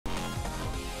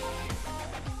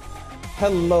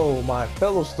Hello, my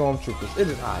fellow Stormtroopers. It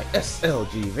is I,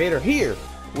 SLG Vader, here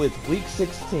with Week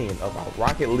 16 of our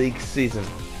Rocket League season.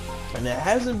 And it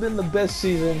hasn't been the best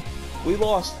season. We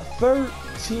lost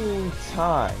 13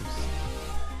 times.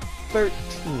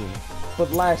 13.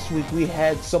 But last week we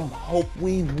had some hope.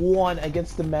 We won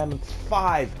against the Mammoths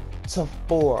 5-4,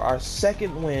 our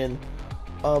second win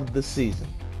of the season.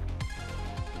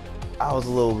 I was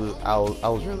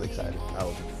really excited.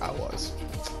 I was.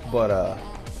 But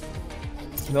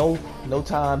no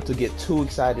time to get too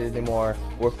excited anymore.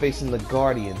 We're facing the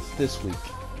Guardians this week.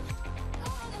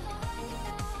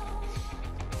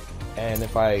 And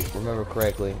if I remember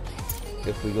correctly,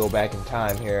 if we go back in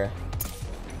time here,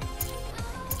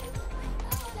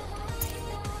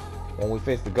 when we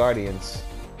face the Guardians,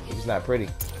 it's not pretty.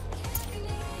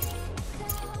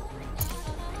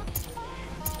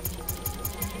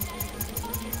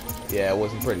 Yeah, it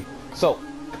wasn't pretty. So,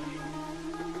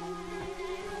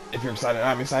 if you're excited,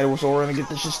 I'm excited, so we're gonna get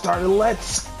this shit started.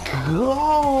 Let's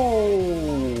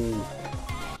go!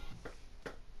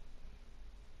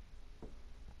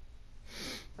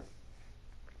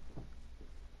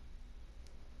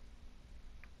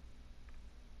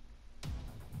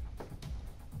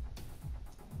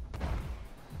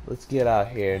 Let's get out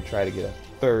here and try to get a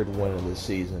third win of the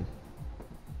season.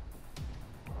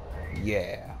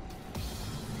 Yeah.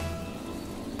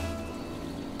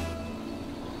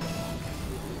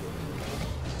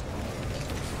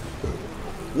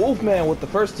 Wolfman with the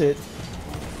first hit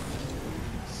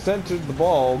centered the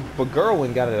ball, but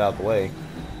Gerwin got it out the way.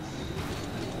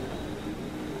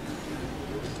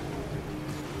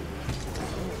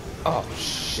 Oh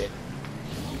shit.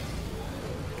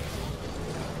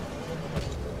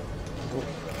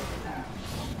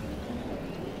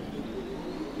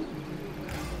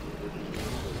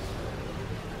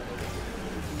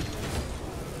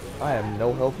 I have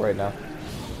no help right now.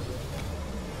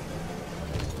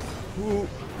 Ooh.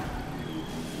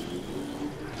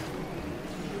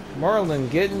 Marlin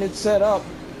getting it set up.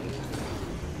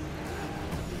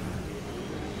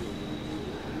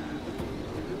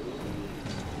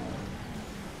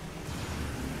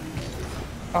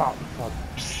 Oh, fuck.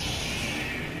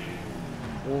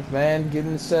 Wolfman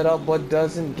getting it set up, but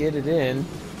doesn't get it in.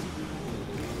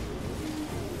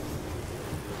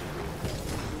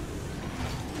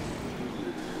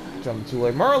 Jumping too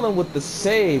late. Marlin with the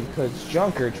save because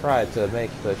Junker tried to make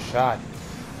the shot.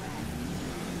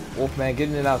 Wolfman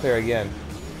getting it out there again.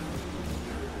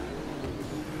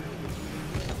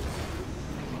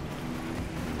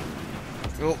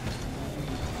 Oh.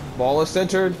 Ball is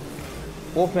centered.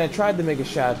 Wolfman tried to make a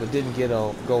shot but didn't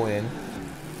go in.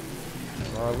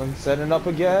 Marlin setting up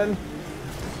again.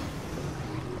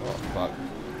 Oh, fuck.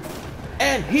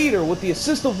 And Heater with the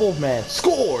assist of Wolfman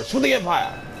scores for the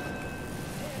Empire.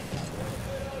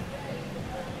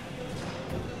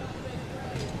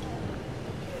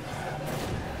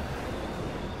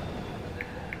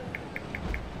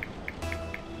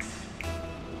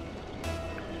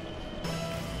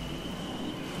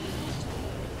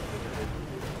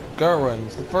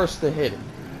 Gerwin's the first to hit it.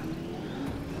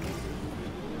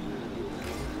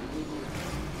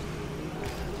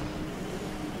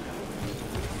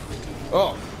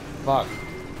 Oh, fuck.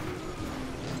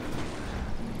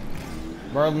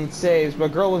 Merlin saves,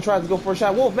 but Gerwin tries to go for a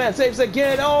shot. Wolfman saves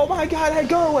again. Oh my god, and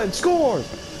Gerwin scores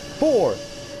for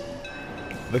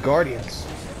the Guardians.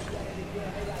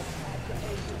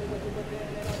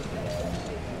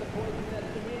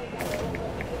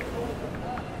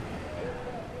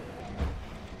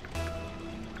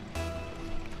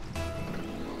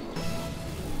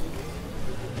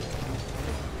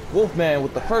 Wolfman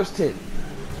with the first hit.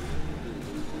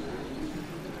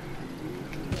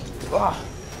 Ah.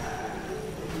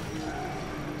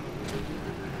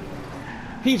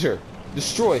 Peter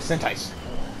destroys Sentice.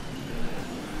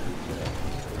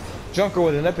 Junker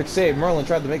with an epic save. Merlin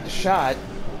tried to make the shot.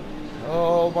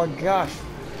 Oh my gosh.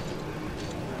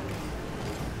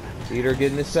 Peter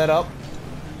getting it set up.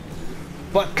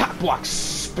 But Cockblock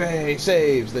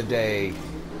saves the day.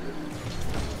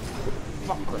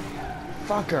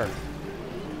 Fucker.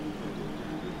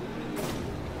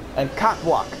 And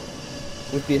Cockblock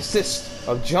with the assist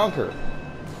of Junker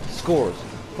scores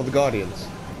for the Guardians.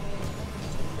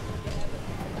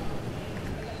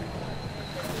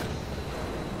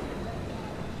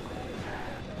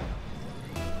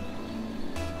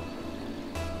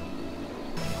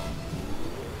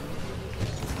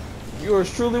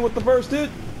 Yours truly with the first hit.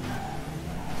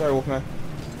 Sorry, Wolfman.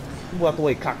 We'll have to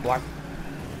wait, Cockblock.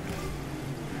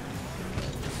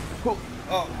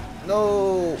 Oh,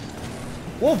 no.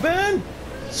 Wolfman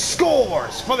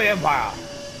scores for the Empire.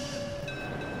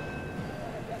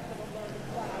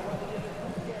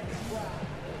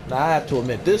 Now I have to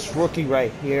admit, this rookie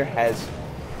right here has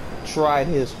tried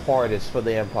his hardest for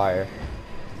the Empire.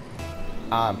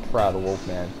 I'm proud of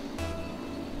Wolfman.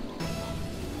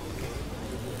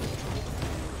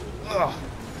 Ugh.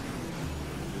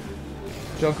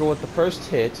 Junker with the first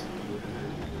hit.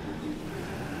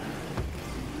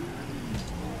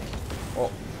 Oh.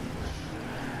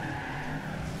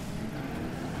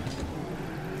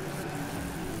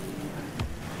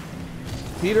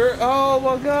 Peter, oh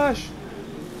my gosh.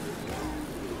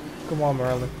 Come on,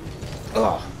 Merlin.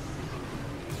 Ugh.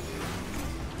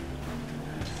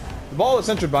 The ball is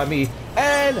centered by me,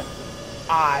 and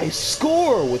I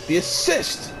score with the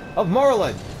assist of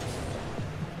Merlin.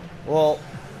 Well,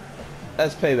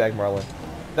 that's payback, Merlin.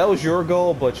 That was your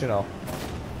goal, but you know,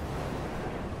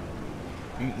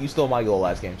 you stole my goal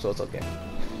last game, so it's okay.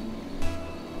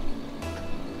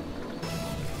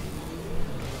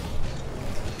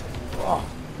 Oh,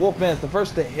 Wolfman's the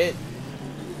first to hit.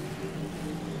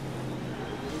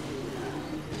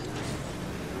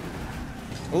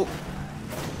 Oop.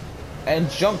 And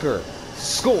Junker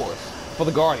scores for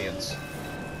the Guardians.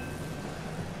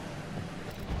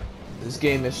 This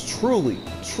game is truly,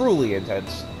 truly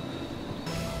intense.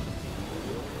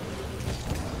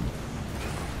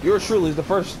 Yours truly is the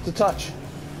first to touch.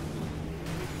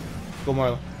 Go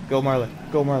Marlon, go Marlon,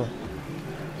 go Marlon.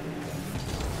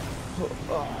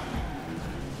 Oh.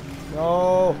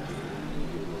 No.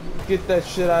 Get that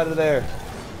shit out of there.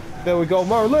 There we go,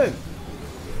 Marlon.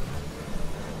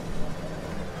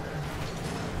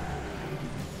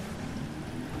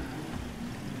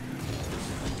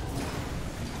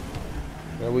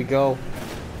 There we go.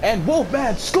 And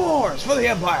Wolfman scores for the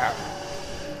Empire.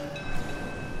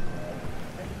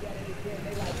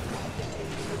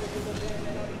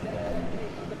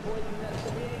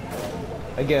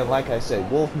 Again, like I said,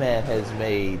 Wolfman has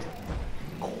made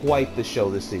quite the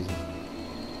show this season.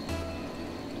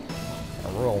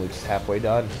 And we're only just halfway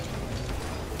done.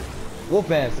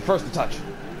 Wolfman's the first to touch.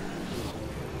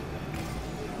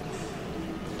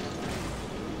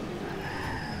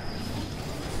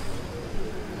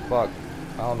 Fuck.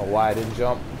 I don't know why I didn't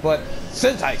jump, but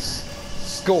Sentice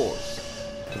scores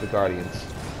for the Guardians.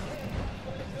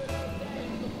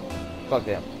 Fuck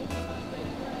them.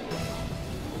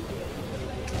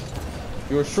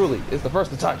 Yours truly is the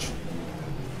first to touch.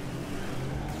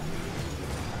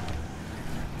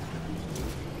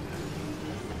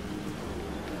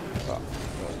 Oh.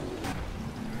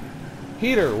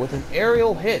 Peter with an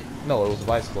aerial hit. No, it was a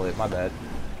bicycle hit, my bad.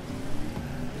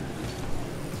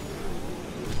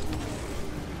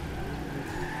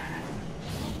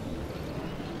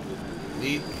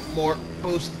 Need more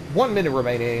boost. 1 minute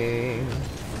remaining.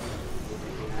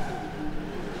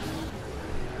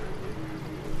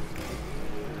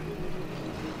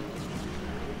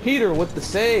 Peter with the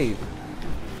save.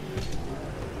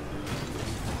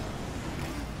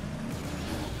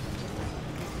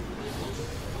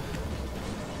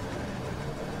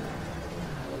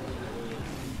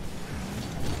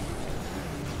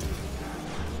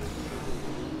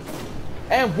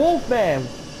 And Wolfman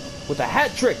with a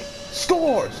hat trick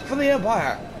scores for the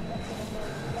Empire.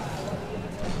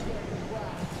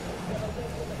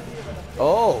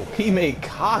 Oh, he made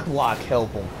Cockblock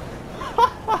help him.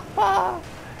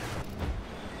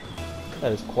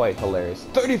 That is quite hilarious.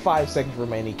 35 seconds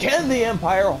remaining. Can the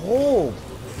Empire hold?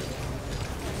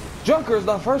 Junker's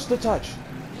the first to touch.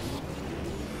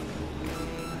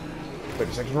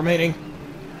 30 seconds remaining.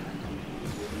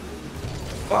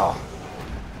 Oh.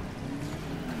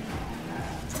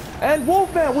 And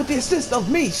Wolfman with the assist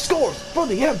of me scores for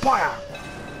the Empire.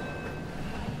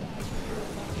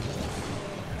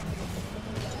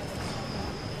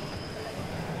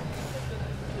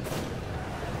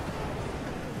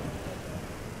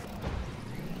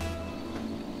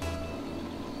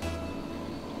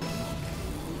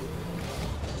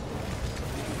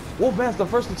 Wolfman's the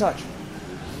first to touch.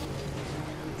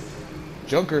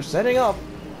 Junker setting up.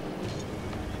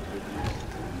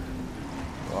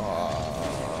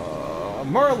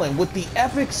 Merlin with the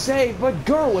epic save, but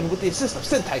Gerwin with the assist of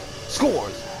Sentai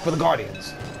scores for the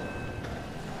Guardians.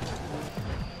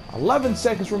 11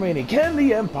 seconds remaining. Can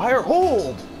the Empire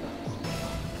hold?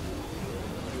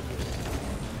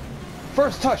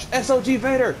 First touch, SOG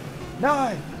Vader.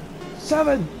 9,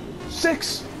 7,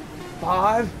 6,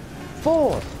 5,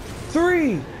 4,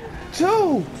 3,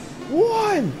 2,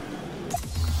 1.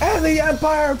 And the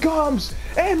Empire comes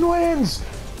and wins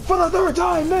for the 3rd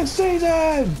time this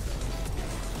season.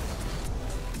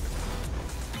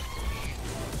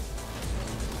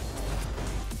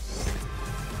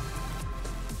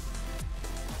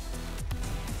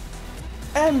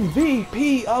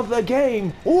 MVP of the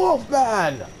game,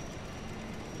 Wolfman!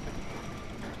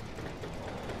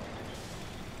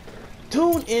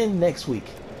 Tune in next week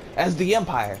as the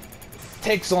Empire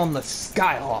takes on the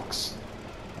Skyhawks.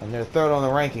 And they're third on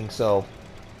the ranking, so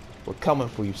we're coming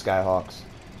for you, Skyhawks.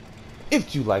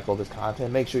 If you like all this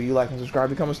content, make sure you like and subscribe,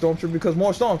 become a Stormtrooper, because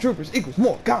more Stormtroopers equals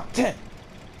more content.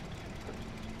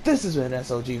 This has been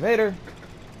SLG Vader,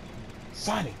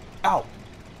 signing out.